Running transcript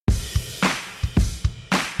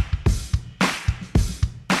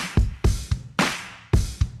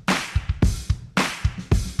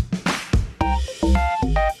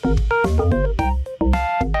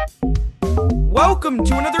welcome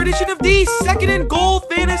to another edition of the Second and Goal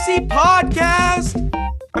Fantasy Podcast.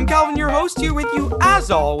 I'm Calvin, your host, here with you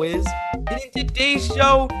as always. And in today's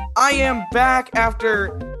show, I am back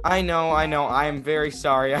after, I know, I am very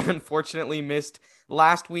sorry. I unfortunately missed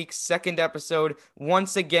last week's second episode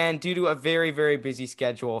once again due to a very, very busy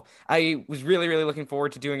schedule. I was really, really looking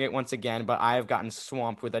forward to doing it once again, but I have gotten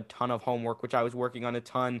swamped with a ton of homework, which I was working on a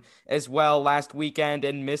ton as well last weekend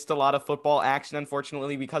and missed a lot of football action,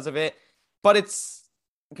 unfortunately, because of it. But it's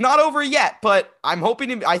not over yet, but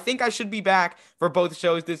I think I should be back for both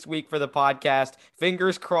shows this week for the podcast.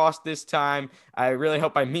 Fingers crossed this time. I really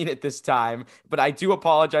hope I mean it this time, but I do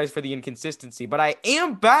apologize for the inconsistency, but I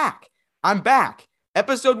am back. I'm back.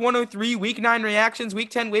 Episode 103, Week 9 reactions, Week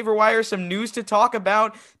 10 waiver wire, some news to talk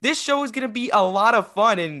about. This show is going to be a lot of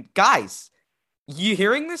fun. And guys, you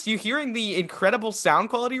hearing this? You hearing the incredible sound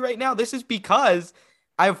quality right now? This is because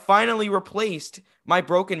I've finally replaced my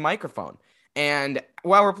broken microphone. And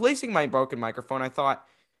while replacing my broken microphone, I thought,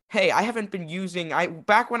 hey, I haven't been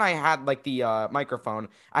back when I had like the microphone,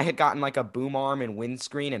 I had gotten like a boom arm and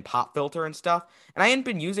windscreen and pop filter and stuff. And I hadn't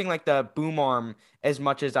been using like the boom arm as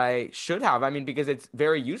much as I should have. I mean, because it's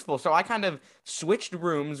very useful. So I kind of switched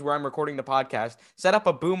rooms where I'm recording the podcast, set up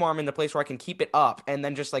a boom arm in the place where I can keep it up and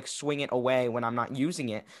then just like swing it away when I'm not using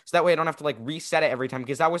it. So that way I don't have to like reset it every time,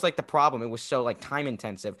 because that was like the problem. It was so like time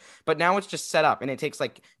intensive. But now it's just set up and it takes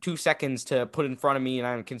like 2 seconds to put in front of me and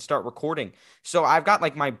I can start recording. So I've got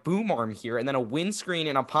like my boom arm here and then a windscreen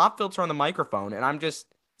and a pop filter on the microphone, and I'm just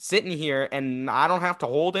sitting here and I don't have to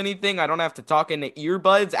hold anything. I don't have to talk into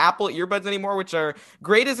Apple earbuds anymore, which are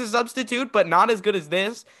great as a substitute, but not as good as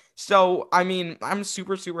this. So, I mean, I'm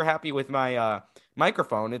super, super happy with my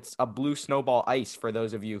microphone. It's a Blue Snowball Ice for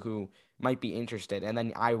those of you who might be interested. And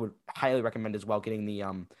then I would highly recommend as well getting the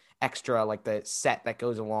extra, like the set that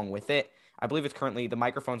goes along with it. I believe the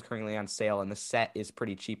microphone's currently on sale and the set is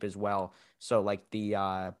pretty cheap as well. So like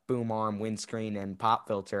the boom arm, windscreen, and pop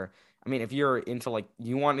filter. I mean, if you're into like,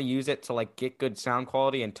 you want to use it to like get good sound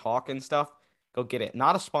quality and talk and stuff, go get it.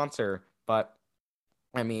 Not a sponsor, but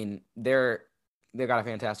I mean, they've got a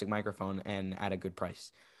fantastic microphone and at a good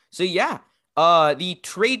price. So yeah, the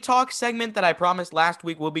trade talk segment that I promised last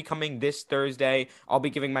week will be coming this Thursday. I'll be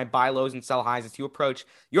giving my buy lows and sell highs as you approach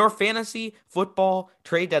your fantasy football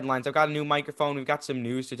trade deadlines. I've got a new microphone. We've got some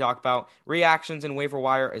news to talk about, reactions and waiver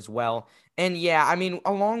wire as well. And yeah, I mean,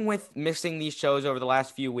 along with missing these shows over the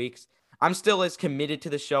last few weeks, I'm still as committed to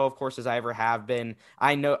the show, of course, as I ever have been.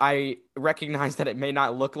 I recognize that it may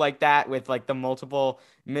not look like that with like the multiple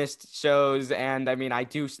missed shows. And I mean, I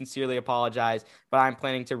do sincerely apologize, but I'm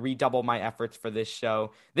planning to redouble my efforts for this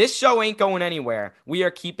show. This show ain't going anywhere. We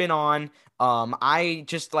are keeping on. I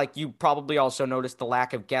just, like, you probably also noticed the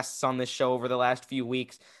lack of guests on this show over the last few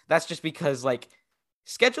weeks. That's just because like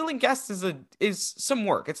scheduling guests is some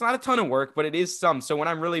work. It's not a ton of work, but it is some. So when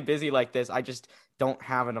I'm really busy like this, I just don't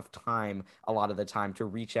have enough time a lot of the time to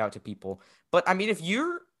reach out to people. But I mean, if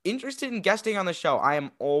you're interested in guesting on the show,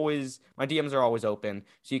 my DMs are always open,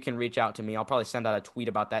 so you can reach out to me. I'll probably send out a tweet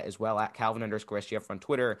about that as well at Calvin_SGF on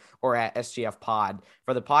Twitter or at SGF Pod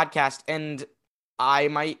for the podcast. And I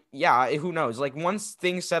might, yeah, who knows? Like once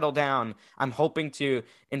things settle down, I'm hoping to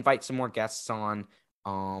invite some more guests on.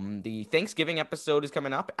 The Thanksgiving episode is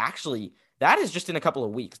coming up. Actually, that is just in a couple of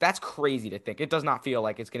weeks. That's crazy to think. It does not feel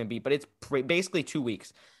like it's going to be, but it's basically 2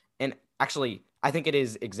 weeks. And actually, I think it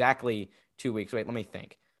is exactly 2 weeks. Wait, let me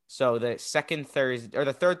think. So the second Thursday or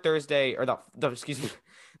the third Thursday or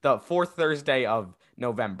the fourth Thursday of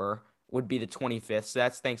November would be the 25th. So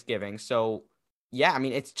that's Thanksgiving. So yeah, I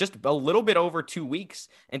mean, it's just a little bit over 2 weeks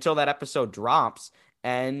until that episode drops.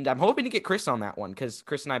 And I'm hoping to get Chris on that one because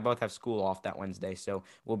Chris and I both have school off that Wednesday. So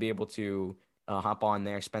we'll be able to hop on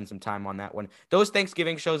there, spend some time on that one. Those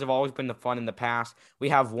Thanksgiving shows have always been the fun in the past. We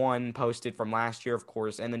have one posted from last year, of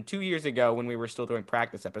course. And then 2 years ago, when we were still doing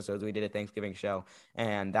practice episodes, we did a Thanksgiving show.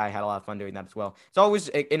 And I had a lot of fun doing that as well. It's always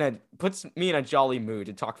puts me in a jolly mood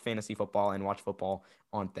to talk fantasy football and watch football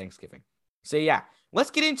on Thanksgiving. So yeah, let's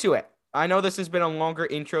get into it. I know this has been a longer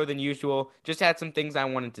intro than usual. Just had some things I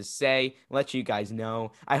wanted to say, let you guys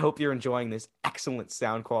know. I hope you're enjoying this excellent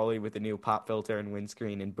sound quality with the new pop filter and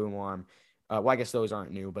windscreen and boom arm. Well, I guess those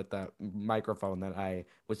aren't new, but the microphone that I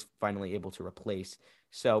was finally able to replace.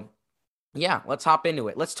 So, yeah, let's hop into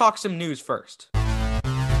it. Let's talk some news first.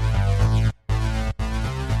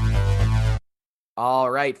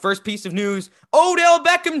 All right, first piece of news. Odell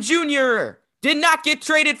Beckham Jr. did not get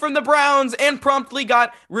traded from the Browns and promptly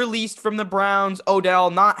got released from the Browns.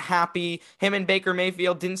 Odell not happy. Him and Baker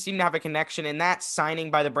Mayfield didn't seem to have a connection, and that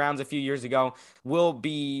signing by the Browns a few years ago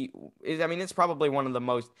it's probably one of the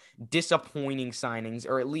most disappointing signings,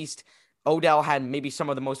 or at least Odell had maybe some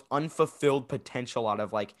of the most unfulfilled potential out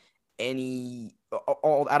of like any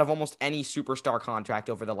all out of almost any superstar contract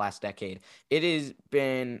over the last decade. It has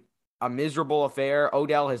been a miserable affair.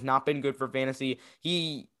 Odell has not been good for fantasy.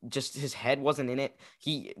 He just his head wasn't in it.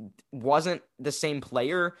 He wasn't the same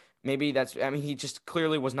player. Maybe that's I mean he just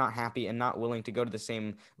clearly was not happy and not willing to go to the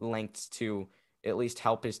same lengths to at least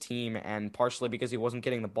help his team, and partially because he wasn't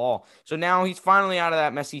getting the ball. So now he's finally out of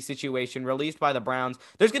that messy situation, released by the Browns.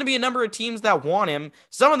 There's going to be a number of teams that want him.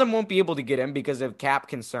 Some of them won't be able to get him because of cap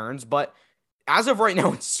concerns, but as of right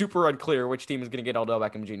now, it's super unclear which team is going to get Odell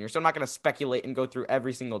Beckham Jr. So I'm not going to speculate and go through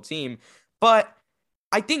every single team, but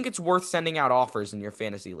I think it's worth sending out offers in your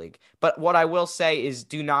fantasy league. But what I will say is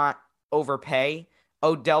do not overpay.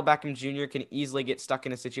 Odell Beckham Jr. can easily get stuck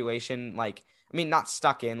in a situation like, I mean, not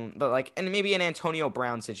stuck in, but like, and maybe an Antonio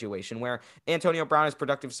Brown situation where Antonio Brown is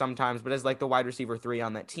productive sometimes, but as like the wide receiver 3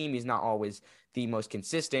 on that team, he's not always the most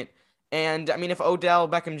consistent. And I mean, if Odell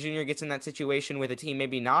Beckham Jr. gets in that situation with a team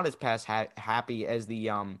maybe not as happy as the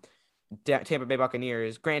Tampa Bay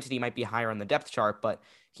Buccaneers, granted he might be higher on the depth chart, but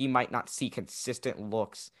he might not see consistent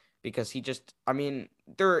looks because I mean,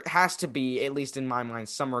 there has to be, at least in my mind,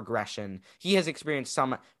 some regression. He has experienced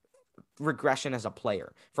some regression as a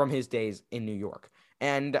player from his days in New York.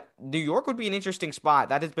 And New York would be an interesting spot.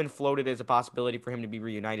 That has been floated as a possibility for him to be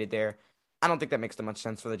reunited there. I don't think that makes that much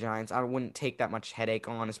sense for the Giants. I wouldn't take that much headache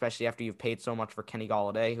on, especially after you've paid so much for Kenny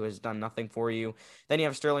Golladay, who has done nothing for you. Then you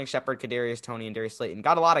have Sterling Shepard, Kadarius Toney, and Darius Slayton.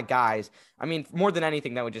 Got a lot of guys. I mean, more than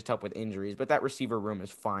anything, that would just help with injuries. But that receiver room is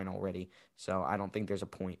fine already, so I don't think there's a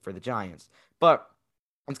point for the Giants. But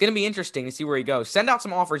it's going to be interesting to see where he goes. Send out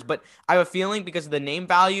some offers, but I have a feeling because of the name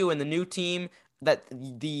value and the new team that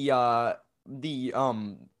the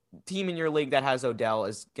team in your league that has Odell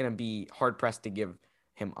is going to be hard pressed to give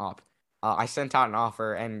him up. I sent out an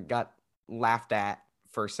offer and got laughed at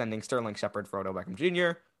for sending Sterling Shepard for Odell Beckham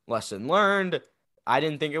Jr. Lesson learned. I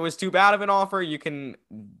didn't think it was too bad of an offer. You can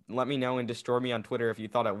let me know and destroy me on Twitter if you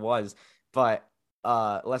thought it was, but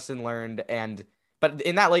lesson learned. But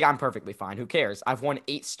in that league, I'm perfectly fine. Who cares? I've won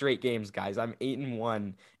 8 straight games, guys. I'm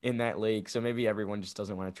 8-1 in that league. So maybe everyone just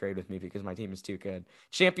doesn't want to trade with me because my team is too good.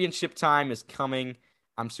 Championship time is coming.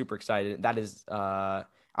 I'm super excited. That is out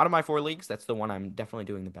of my 4 leagues, that's the one I'm definitely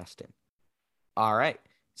doing the best in. All right.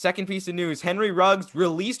 Second piece of news. Henry Ruggs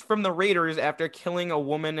released from the Raiders after killing a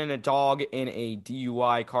woman and a dog in a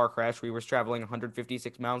DUI car crash where he was traveling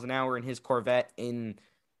 156 miles an hour in his Corvette in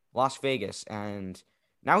Las Vegas. And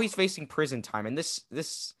now he's facing prison time. And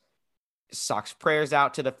this sucks. Prayers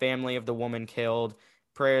out to the family of the woman killed.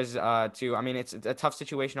 Prayers I mean, it's a tough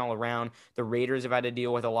situation all around. The Raiders have had to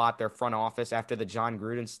deal with a lot. Their front office after the John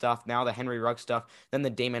Gruden stuff, now the Henry Ruggs stuff, then the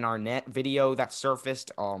Damon Arnett video that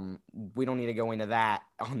surfaced. We don't need to go into that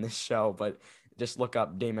on this show, but just look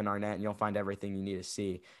up Damon Arnett and you'll find everything you need to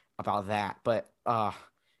see about that. But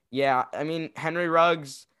yeah, I mean, Henry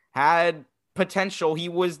Ruggs had potential.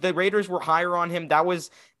 The Raiders were higher on him. That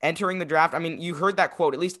was entering the draft. I mean, you heard that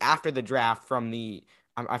quote, at least after the draft from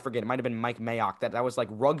I forget, it might have been Mike Mayock, that was like,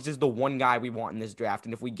 Ruggs is the one guy we want in this draft,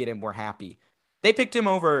 and if we get him, we're happy. They picked him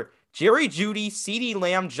over Jerry Jeudy, CeeDee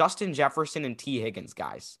Lamb, Justin Jefferson, and T. Higgins,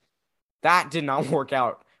 guys. That did not work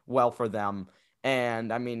out well for them.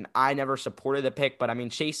 And, I mean, I never supported the pick, but, I mean,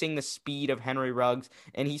 chasing the speed of Henry Ruggs,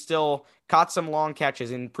 and he still caught some long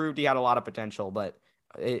catches and proved he had a lot of potential, but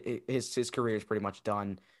his career is pretty much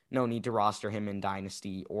done. No need to roster him in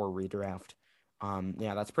Dynasty or redraft.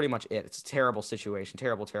 Yeah, that's pretty much it. It's a terrible situation,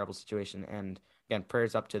 terrible situation. And again,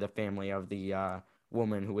 prayers up to the family of the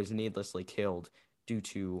woman who was needlessly killed due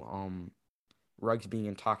to Ruggs being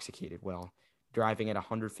intoxicated while driving at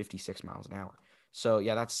 156 miles an hour. So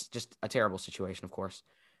yeah, that's just a terrible situation, of course.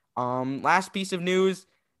 Last piece of news.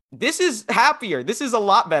 This is happier. This is a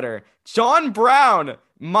lot better. John Brown,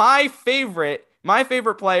 my favorite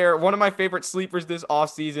player, one of my favorite sleepers this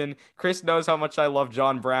offseason. Chris knows how much I love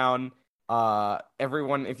John Brown.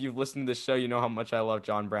 Everyone, if you've listened to this show, you know how much I love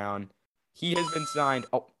John Brown. He has been signed.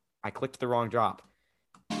 Oh, I clicked the wrong drop.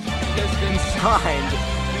 He has been signed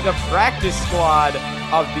to the practice squad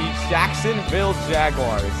of the Jacksonville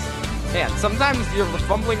Jaguars. Man, sometimes you're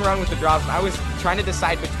fumbling around with the drops. I was trying to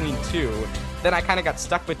decide between 2. Then I kind of got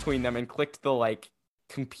stuck between them and clicked the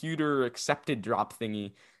computer accepted drop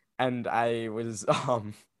thingy. And I was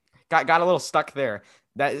got a little stuck there.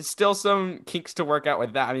 That is still some kinks to work out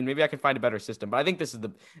with that. I mean, maybe I can find a better system, but I think this is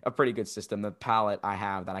a pretty good system. The palette I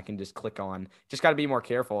have that I can just click on. Just got to be more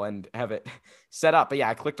careful and have it set up. But yeah,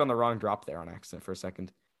 I clicked on the wrong drop there on accident for a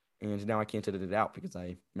second. And now I can't edit it out because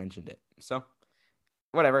I mentioned it. So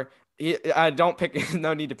whatever. Don't pick.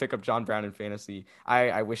 No need to pick up John Brown in fantasy.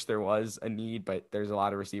 I wish there was a need, but there's a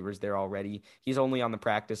lot of receivers there already. He's only on the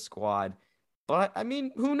practice squad, but I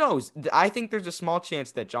mean, who knows? I think there's a small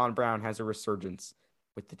chance that John Brown has a resurgence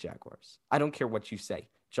with the Jaguars. I don't care what you say.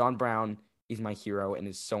 John Brown is my hero and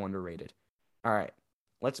is so underrated. All right,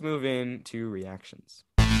 let's move into reactions.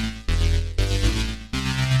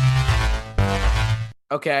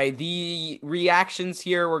 Okay, the reactions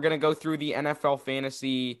here, we're going to go through the NFL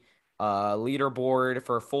fantasy leaderboard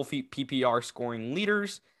for full PPR scoring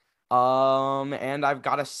leaders. And I've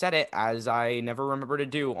got to set it as I never remember to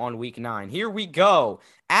do on week 9. Here we go.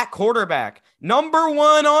 At quarterback, number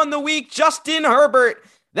 1 on the week, Justin Herbert.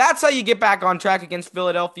 That's how you get back on track against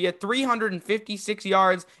Philadelphia. 356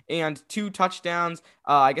 yards and 2 touchdowns.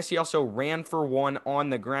 I guess he also ran for 1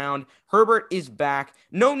 on the ground. Herbert is back.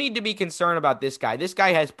 No need to be concerned about this guy. This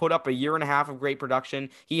guy has put up a year and a half of great production.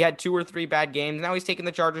 He had 2 or 3 bad games. Now he's taking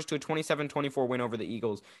the Chargers to a 27-24 win over the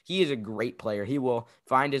Eagles. He is a great player. He will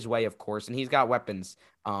find his way, of course, and he's got weapons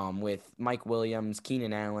with Mike Williams,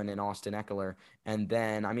 Keenan Allen, and Austin Eckler. And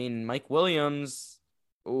then, I mean, Mike Williams...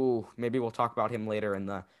 Ooh, maybe we'll talk about him later in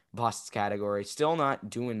the busts category. Still not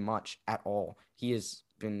doing much at all. He has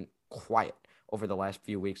been quiet over the last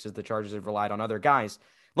few weeks as the Chargers have relied on other guys.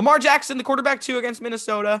 Lamar Jackson, the quarterback 2 against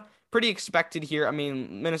Minnesota. Pretty expected here. I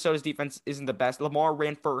mean, Minnesota's defense isn't the best. Lamar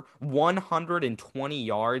ran for 120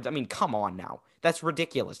 yards. I mean, come on now. That's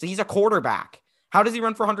ridiculous. He's a quarterback. How does he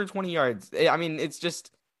run for 120 yards? I mean, it's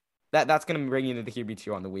just that's going to bring you into the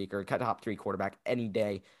QB2 on the week or top 3 quarterback any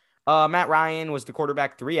day. Matt Ryan was the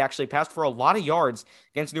quarterback 3, actually passed for a lot of yards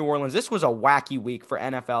against New Orleans. This was a wacky week for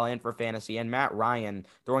NFL and for fantasy, and Matt Ryan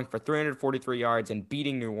throwing for 343 yards and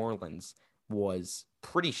beating New Orleans was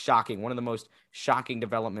pretty shocking. One of the most shocking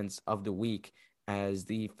developments of the week as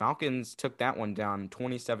the Falcons took that one down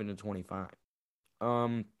 27-25.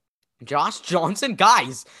 Josh Johnson,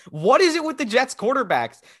 guys, what is it with the Jets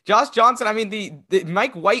quarterbacks? Josh Johnson, I mean, the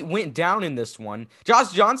Mike White went down in this one.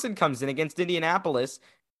 Josh Johnson comes in against Indianapolis,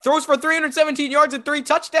 throws for 317 yards and 3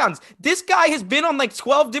 touchdowns. This guy has been on like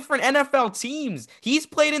 12 different NFL teams. He's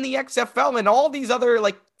played in the XFL and all these other,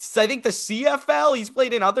 like, I think the CFL. He's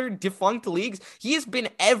played in other defunct leagues. He has been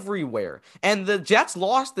everywhere. And the Jets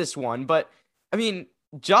lost this one, but, I mean,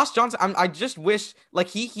 Josh Johnson, I just wish, like,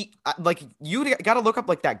 you got to look up,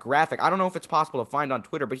 like, that graphic. I don't know if it's possible to find on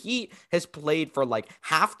Twitter, but he has played for, like,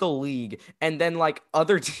 half the league and then, like,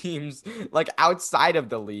 other teams, like, outside of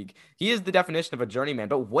the league. He is the definition of a journeyman,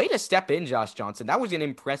 but way to step in, Josh Johnson. That was an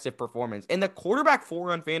impressive performance. And the quarterback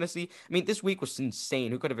 4 on fantasy, I mean, this week was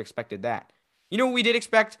insane. Who could have expected that? You know what we did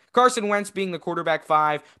expect? Carson Wentz being the quarterback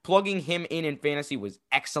 5. Plugging him in fantasy was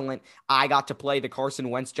excellent. I got to play the Carson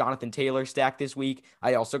Wentz Jonathan Taylor stack this week.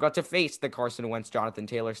 I also got to face the Carson Wentz Jonathan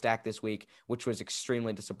Taylor stack this week, which was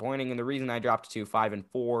extremely disappointing. And the reason I dropped to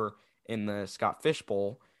 5-4 in the Scott Fish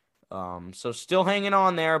Bowl. So still hanging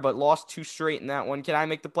on there, but lost 2 straight in that one. Can I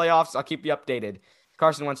make the playoffs? I'll keep you updated.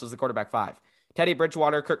 Carson Wentz was the quarterback 5. Teddy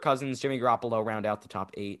Bridgewater, Kirk Cousins, Jimmy Garoppolo round out the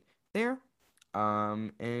top 8 there.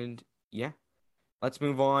 And yeah. Let's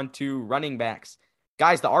move on to running backs.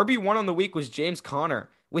 Guys, the RB1 on the week was James Conner.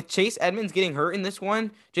 With Chase Edmonds getting hurt in this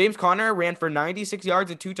one, James Conner ran for 96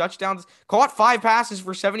 yards and 2 touchdowns, caught 5 passes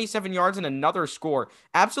for 77 yards and another score.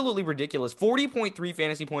 Absolutely ridiculous. 40.3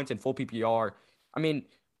 fantasy points in full PPR. I mean,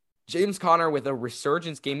 James Conner with a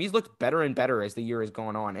resurgence game. He's looked better and better as the year has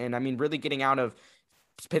gone on. And I mean, really getting out of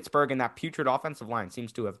Pittsburgh and that putrid offensive line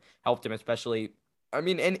seems to have helped him, especially. I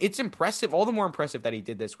mean, and it's impressive, all the more impressive that he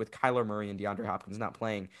did this with Kyler Murray and DeAndre Hopkins not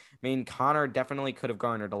playing. I mean, Conner definitely could have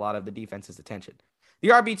garnered a lot of the defense's attention. The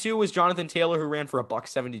RB2 was Jonathan Taylor, who ran for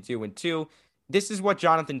 $172 and 2. This is what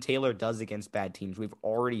Jonathan Taylor does against bad teams. We've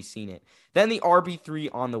already seen it. Then the RB3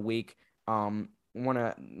 on the week, one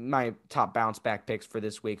of my top bounce back picks for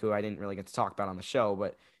this week, who I didn't really get to talk about on the show,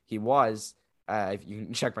 but he was, if you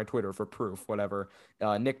can check my Twitter for proof, whatever,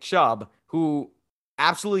 Nick Chubb, who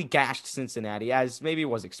absolutely gashed Cincinnati, as maybe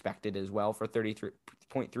was expected as well, for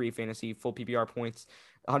 33.3 fantasy full PPR points,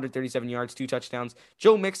 137 yards, 2 touchdowns.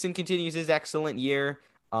 Joe Mixon continues his excellent year,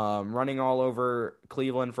 running all over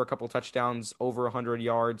Cleveland for a couple touchdowns, over 100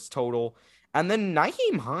 yards total. And then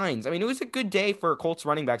Nyheim Hines. I mean, it was a good day for Colts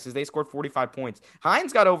running backs as they scored 45 points.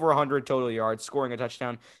 Hines got over 100 total yards, scoring a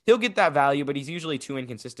touchdown. He'll get that value, but he's usually too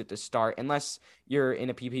inconsistent to start. Unless you're in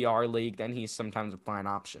a PPR league, then he's sometimes a fine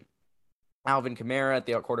option. Alvin Kamara at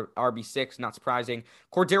the RB6, not surprising.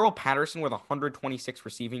 Cordero Patterson with 126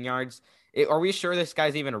 receiving yards. Are we sure this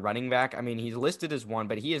guy's even a running back? I mean, he's listed as one,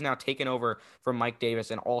 but he is now taken over from Mike Davis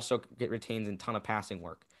and also retains a ton of passing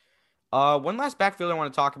work. One last backfield I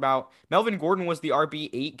want to talk about. Melvin Gordon was the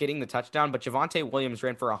RB8 getting the touchdown, but Javonte Williams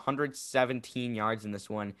ran for 117 yards in this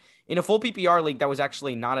one. In a full PPR league, that was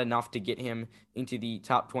actually not enough to get him into the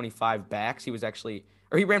top 25 backs. He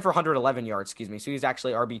ran for 111 yards, excuse me. So he was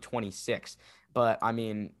actually RB26. But I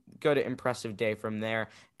mean, good impressive day from there.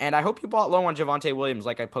 And I hope you bought low on Javonte Williams,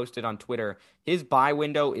 like I posted on Twitter. His buy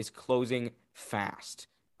window is closing fast.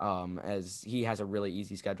 As he has a really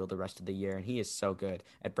easy schedule the rest of the year, and he is so good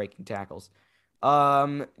at breaking tackles.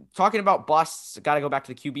 Talking about busts, got to go back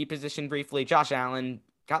to the QB position briefly. Josh Allen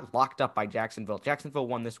got locked up by Jacksonville. Jacksonville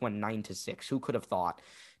won this one 9-6. Who could have thought?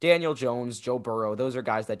 Daniel Jones, Joe Burrow, those are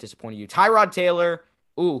guys that disappointed you. Tyrod Taylor,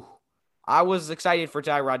 I was excited for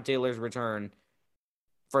Tyrod Taylor's return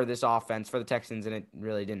for this offense for the Texans, and it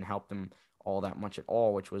really didn't help them all that much at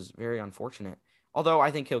all, which was very unfortunate. Although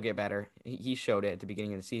I think he'll get better. He showed it at the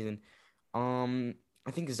beginning of the season. I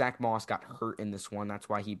think Zach Moss got hurt in this one. That's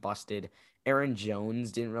why he busted. Aaron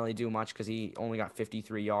Jones didn't really do much because he only got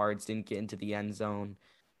 53 yards, didn't get into the end zone.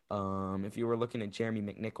 If you were looking at Jeremy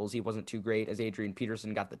McNichols, he wasn't too great as Adrian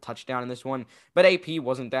Peterson got the touchdown in this one. But AP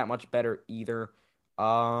wasn't that much better either.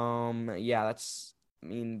 The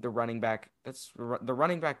running back. That's the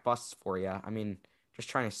running back busts for you. I mean, just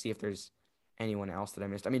trying to see if there's anyone else that I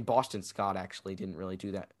missed. I mean, Boston Scott actually didn't really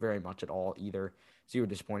do that very much at all either. So you were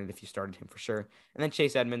disappointed if you started him for sure. And then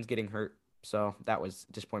Chase Edmonds getting hurt. So that was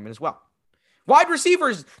disappointment as well. Wide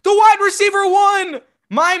receivers. The wide receiver won.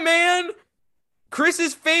 My man.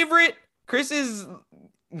 Chris's favorite. Chris is,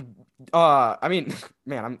 I'm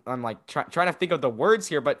like trying to think of the words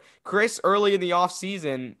here, but Chris early in the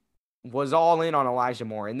offseason was all in on Elijah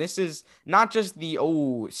Moore. And this is not just the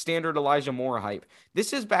standard Elijah Moore hype.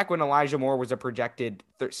 This is back when Elijah Moore was a projected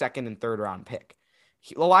second and third round pick.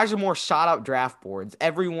 Elijah Moore shot up draft boards.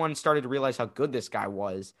 Everyone started to realize how good this guy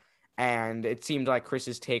was. And it seemed like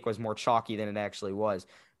Chris's take was more chalky than it actually was.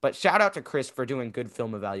 But shout out to Chris for doing good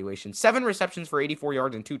film evaluation. 7 receptions for 84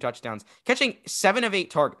 yards and 2 touchdowns, catching 7 of 8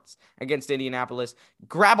 targets against Indianapolis.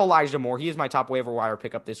 Grab Elijah Moore. He is my top waiver wire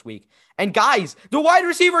pickup this week. And guys, the wide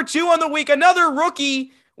receiver 2 on the week, another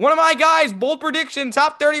rookie. One of my guys, bold prediction,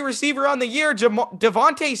 top 30 receiver on the year,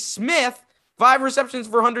 Devontae Smith. 5 receptions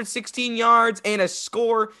for 116 yards and a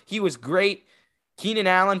score. He was great. Keenan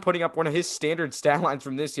Allen putting up one of his standard stat lines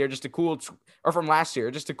from this year, from last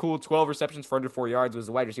year, just a cool 12 receptions for 104 yards, was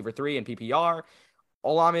the wide receiver 3 in PPR.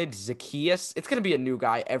 Olamide Zaccheaus. It's going to be a new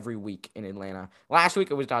guy every week in Atlanta. Last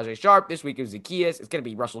week it was Tajay Sharp. This week it was Zaccheaus. It's going to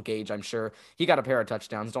be Russell Gage, I'm sure. He got a pair of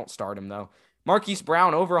touchdowns. Don't start him, though. Marquise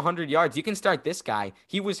Brown, over 100 yards. You can start this guy.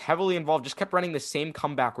 He was heavily involved, just kept running the same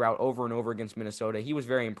comeback route over and over against Minnesota. He was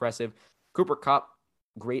very impressive. Cooper Kupp,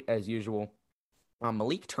 great as usual.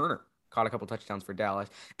 Malik Turner caught a couple touchdowns for Dallas.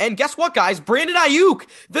 And guess what, guys? Brandon Ayuk,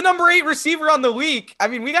 the number 8 receiver on the week. I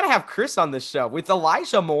mean, we got to have Chris on this show with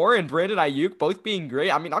Elijah Moore and Brandon Ayuk both being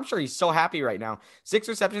great. I mean, I'm sure he's so happy right now. 6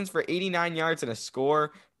 receptions for 89 yards and a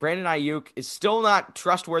score. Brandon Ayuk is still not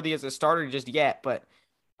trustworthy as a starter just yet, but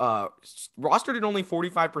rostered at only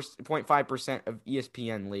 45.5% of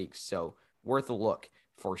ESPN leagues. So worth a look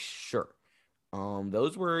for sure.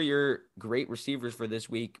 Those were your great receivers for this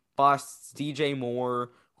week. Busts, DJ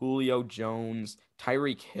Moore, Julio Jones,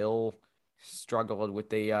 Tyreek Hill struggled with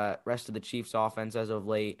the rest of the Chiefs offense as of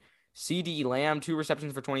late. CeeDee Lamb, 2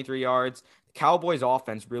 receptions for 23 yards. The Cowboys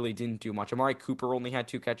offense really didn't do much. Amari Cooper only had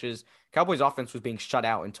 2 catches. Cowboys offense was being shut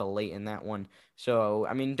out until late in that one. So,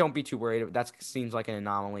 I mean, don't be too worried. That seems like an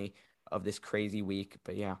anomaly of this crazy week.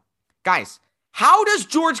 But yeah. Guys, how does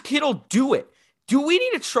George Kittle do it? We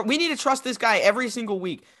need to trust this guy every single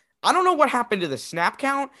week. I don't know what happened to the snap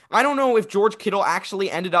count. I don't know if George Kittle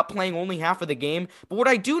actually ended up playing only half of the game. But what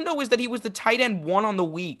I do know is that he was the tight end 1 on the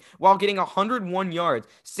week while getting 101 yards,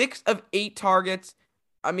 6 of 8 targets.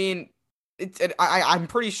 I mean, I'm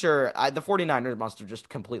pretty sure the 49ers must have just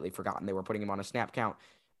completely forgotten they were putting him on a snap count.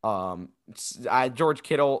 George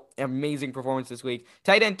Kittle, amazing performance this week.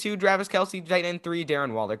 Tight end 2, Travis Kelce. Tight end 3,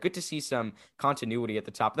 Darren Waller. Good to see some continuity at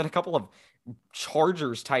the top. Then a couple of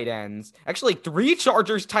Chargers tight ends. Actually, 3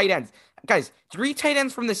 Chargers tight ends. Guys, 3 tight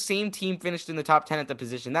ends from the same team finished in the top 10 at the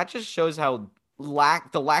position. That just shows how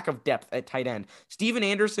the lack of depth at tight end. Steven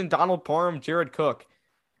Anderson, Donald Parham, Jared Cook.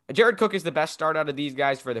 Jared Cook is the best start out of these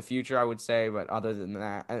guys for the future, I would say. But other than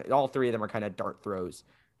that, all 3 of them are kind of dart throws.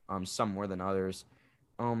 Some more than others.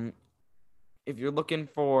 If you're looking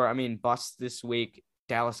for, busts this week,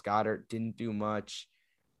 Dallas Goedert didn't do much.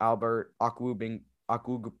 Albert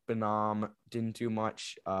Okwuegbunam didn't do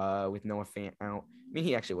much with Noah Fant out. I mean,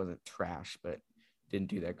 he actually wasn't trash, but didn't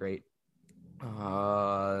do that great.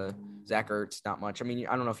 Zach Ertz, not much. I mean,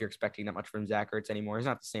 I don't know if you're expecting that much from Zach Ertz anymore. He's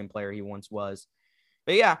not the same player he once was.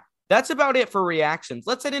 But yeah, that's about it for reactions.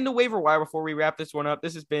 Let's head into waiver wire before we wrap this one up.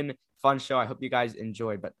 This has been a fun show. I hope you guys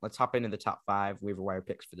enjoyed, but let's hop into the top 5 waiver wire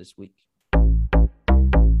picks for this week.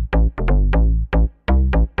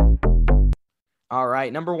 All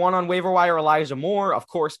right, number 1 on waiver wire, Elijah Moore. Of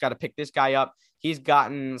course, got to pick this guy up. He's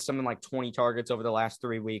gotten something like 20 targets over the last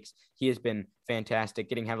 3 weeks. He has been fantastic,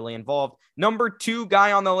 getting heavily involved. Number 2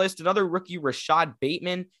 guy on the list, another rookie, Rashad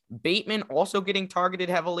Bateman. Bateman also getting targeted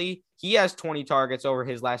heavily. He has 20 targets over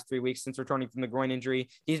his last 3 weeks since returning from the groin injury.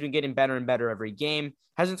 He's been getting better and better every game.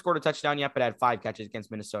 Hasn't scored a touchdown yet, but had 5 catches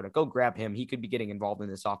against Minnesota. Go grab him. He could be getting involved in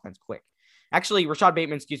this offense quick. Actually, Rashad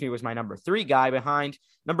Bateman, was my number 3 guy behind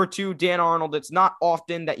number 2, Dan Arnold. It's not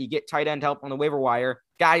often that you get tight end help on the waiver wire.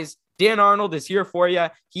 Guys, Dan Arnold is here for you.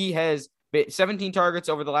 He has 17 targets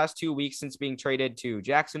over the last 2 weeks since being traded to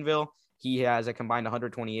Jacksonville. He has a combined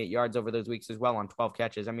 128 yards over those weeks as well on 12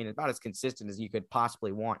 catches. I mean, about as consistent as you could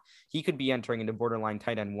possibly want. He could be entering into borderline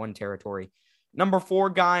tight end 1 territory. Number 4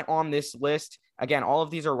 guy on this list. Again, all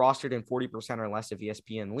of these are rostered in 40% or less of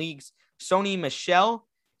ESPN leagues. Sony Michel.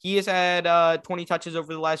 He has had 20 touches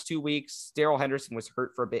over the last 2 weeks. Darrell Henderson was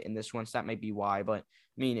hurt for a bit in this one, so that might be why. But,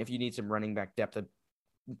 I mean, if you need some running back depth, a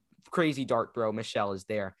crazy dart throw, Michel is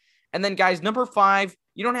there. And then, guys, number 5,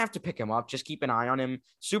 you don't have to pick him up. Just keep an eye on him.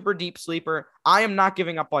 Super deep sleeper. I am not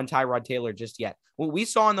giving up on Tyrod Taylor just yet. What we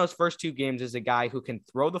saw in those first 2 games is a guy who can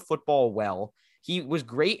throw the football well. He was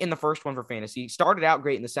great in the first one for fantasy. He started out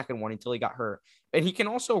great in the second one until he got hurt. And he can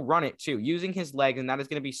also run it too, using his legs, and that is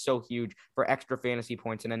going to be so huge for extra fantasy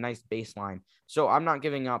points and a nice baseline. So I'm not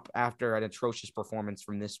giving up after an atrocious performance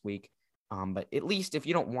from this week. But at least if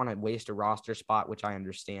you don't want to waste a roster spot, which I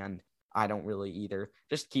understand, I don't really either,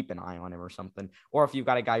 just keep an eye on him or something. Or if you've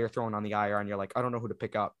got a guy you're throwing on the IR and you're like, I don't know who to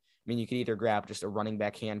pick up. I mean, you can either grab just a running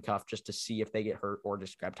back handcuff just to see if they get hurt, or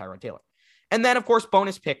just grab Tyrod Taylor. And then, of course,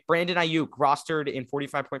 bonus pick, Brandon Ayuk, rostered in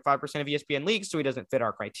 45.5% of ESPN leagues, so he doesn't fit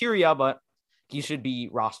our criteria, but he should be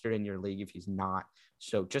rostered in your league if he's not.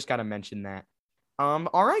 So just got to mention that.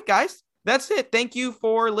 All right, guys, that's it. Thank you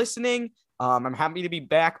for listening. I'm happy to be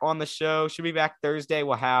back on the show. Should be back Thursday.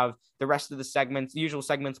 We'll have the rest of the segments, the usual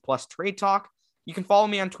segments, plus trade talk. You can follow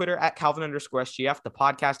me on Twitter at Calvin_SGF, the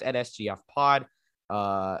podcast at SGF Pod.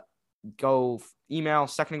 Go email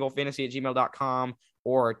secondandgoalfantasy@gmail.com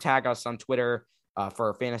or tag us on Twitter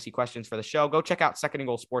for fantasy questions for the show. Go check out Second and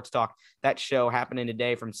Goal Sports Talk. That show happening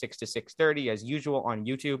today from 6 to 6:30 as usual on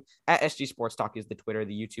YouTube. At SG Sports Talk is the Twitter.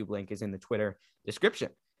 The YouTube link is in the Twitter description.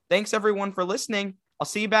 Thanks, everyone, for listening. I'll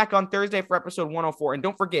see you back on Thursday for episode 104. And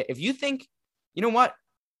don't forget, if you think, you know what?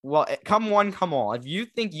 Well, come one, come all. If you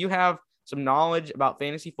think you have some knowledge about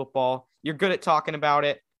fantasy football, you're good at talking about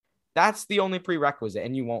it, that's the only prerequisite.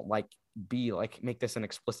 And you won't make this an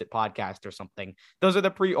explicit podcast or something. Those are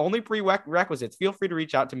the only prerequisites. Feel free to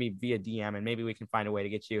reach out to me via DM, and maybe we can find a way to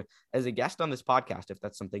get you as a guest on this podcast if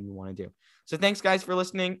that's something you want to do. So thanks, guys, for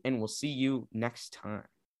listening, and we'll see you next time.